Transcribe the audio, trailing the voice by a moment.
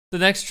The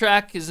next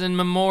track is in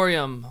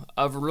memoriam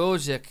of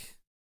Rojek,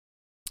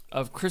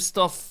 of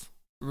Krzysztof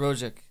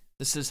Rojek.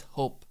 This is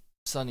Hope,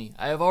 Sunny.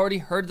 I have already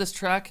heard this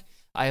track.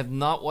 I have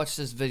not watched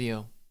this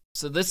video.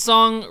 So this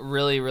song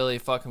really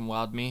fucking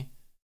wowed me.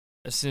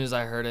 As soon as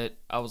I heard it,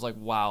 I was like,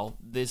 wow,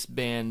 this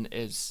band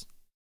is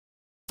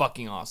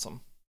fucking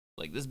awesome.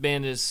 Like, this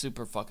band is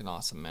super fucking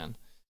awesome, man.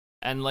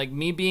 And like,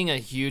 me being a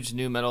huge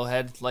nu metal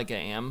head like I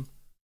am,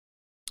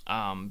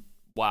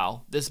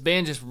 wow, this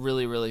band just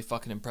really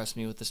fucking impressed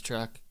me with this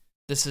track.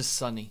 This is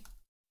Sunny.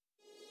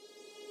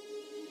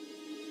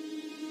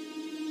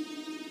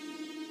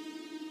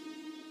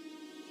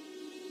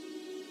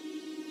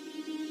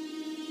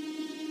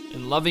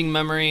 In loving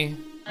memory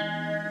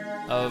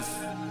of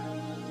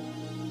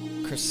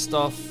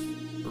Krzysztof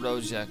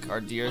Rojek,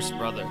 our dearest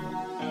brother.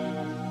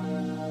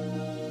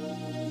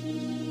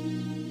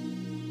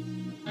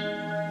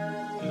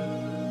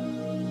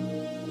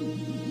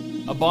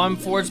 A bond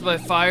forged by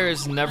fire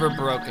is never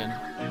broken.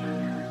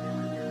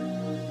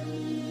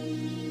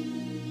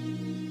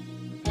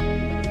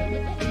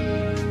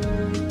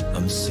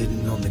 I'm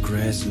sitting on the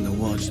grass and I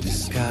watch the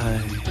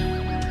sky.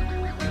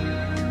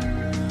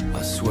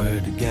 I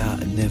swear to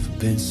God, I've never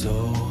been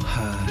so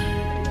high.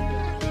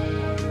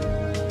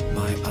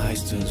 My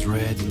eyes turns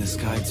red and the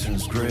sky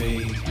turns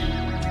gray.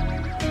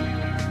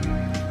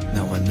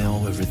 Now I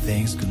know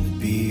everything's gonna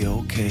be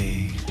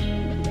okay.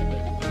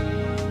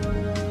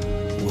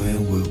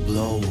 Wind will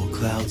blow all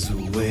clouds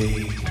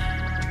away.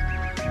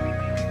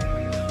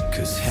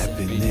 Cause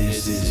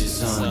happiness is a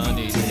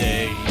sunny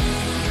day.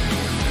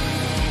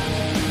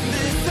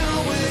 The sun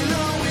will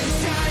always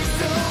shine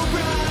so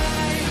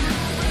bright,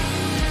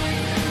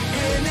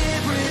 and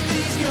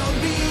everything's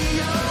gonna be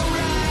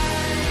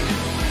alright.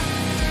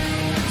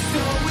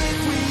 So if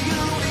we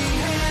only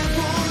have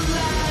one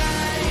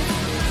life,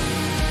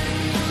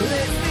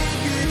 let's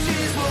take a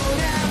chance for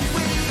what I'm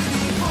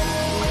waiting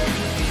for.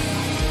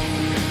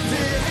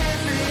 The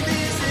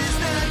happiness is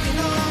knocking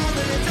on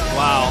the door.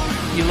 Wow,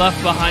 he left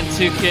behind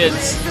 2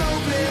 kids.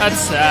 That's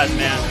sad,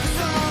 man.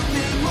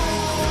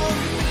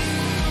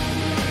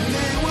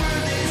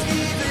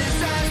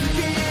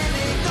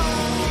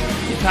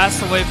 He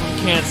passed away from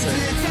cancer.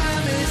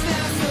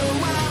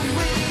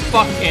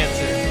 Fuck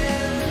cancer.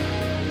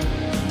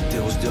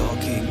 There was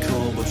dark and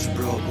cold, but you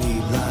brought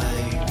me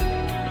light.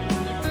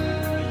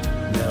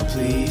 Now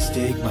please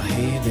take my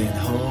hand and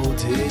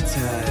hold it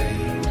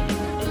tight.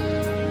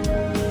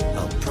 I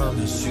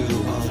promise you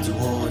I'll do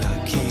what I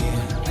can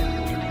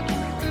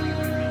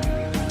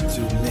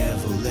to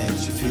never let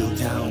you feel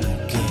down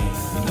again.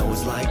 You know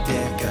it's like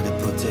that, gotta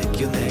protect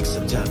your neck.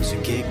 Sometimes you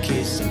get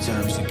kissed,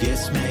 sometimes you get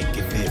smacked.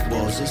 If it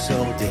wasn't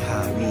so, then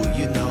how would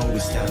you know?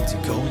 It's time to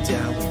go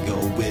down and go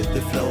with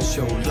the flow.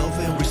 Show love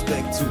and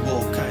respect to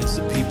all kinds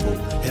of people.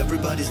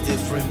 Everybody's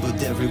different,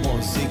 but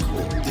everyone's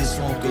equal. This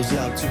one goes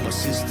out to my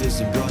sisters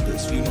and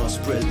brothers. We must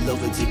spread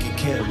love and take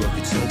care of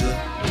each other.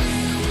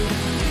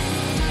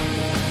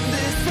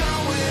 The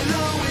sun will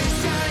always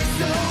shine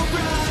so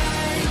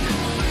bright,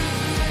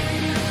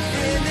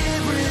 and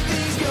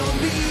everything's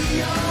gonna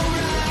be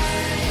alright.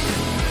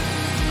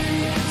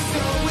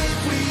 So if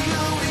we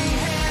only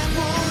have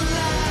one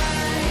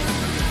life,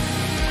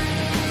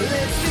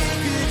 let's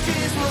take a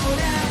chance for what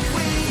I'm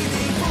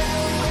waiting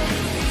for.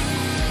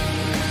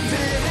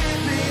 The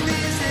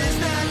happiness is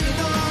knocking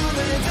on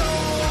the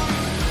door.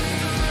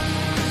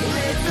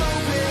 Let's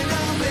open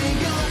up and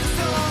go for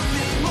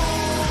something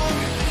more.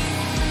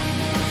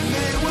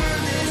 The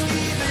world is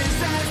giving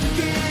signs we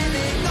can't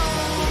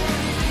ignore.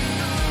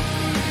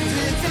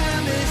 The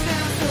time is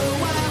now, so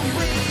I'm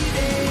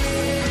waiting.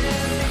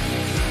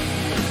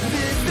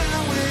 The sun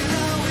will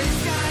always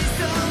shine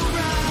so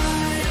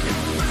bright,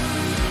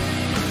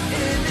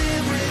 and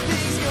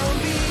everything's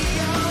gonna be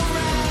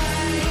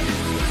alright.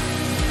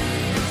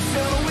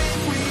 So if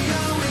we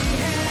only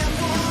have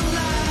one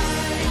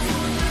life,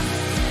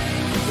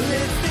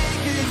 let's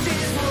take a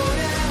chance for what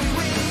I'm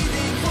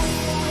waiting for.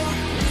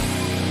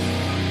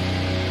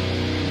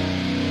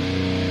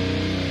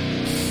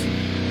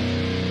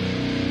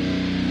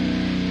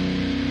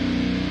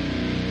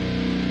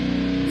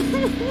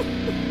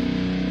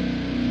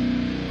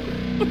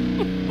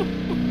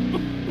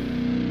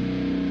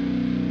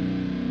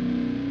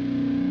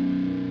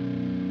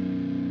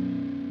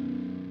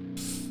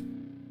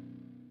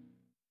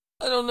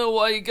 I don't know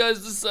why you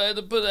guys decided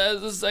to put that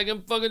as the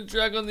second fucking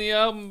track on the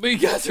album, but you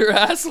guys are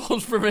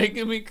assholes for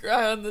making me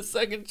cry on the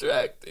second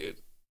track,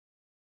 dude.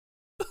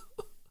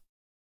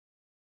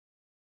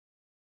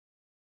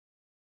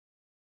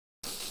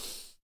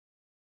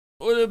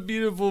 What a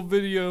beautiful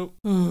video.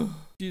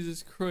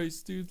 Jesus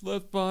Christ, dude.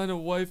 Left behind a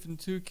wife and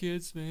 2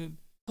 kids, man.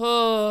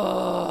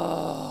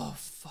 Oh,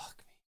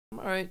 fuck me. I'm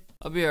alright.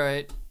 I'll be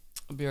alright.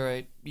 I'll be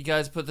alright. You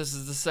guys put this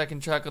as the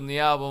second track on the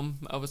album.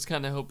 I was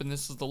kind of hoping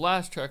this was the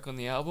last track on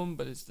the album,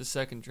 but it's the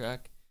second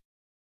track.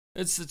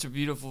 It's such a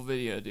beautiful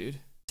video, dude.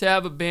 To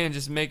have a band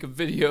just make a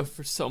video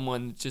for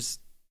someone that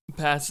just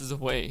passes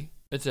away.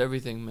 It's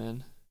everything,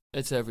 man.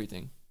 It's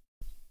everything.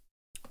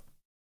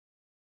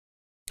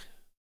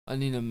 I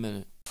need a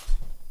minute.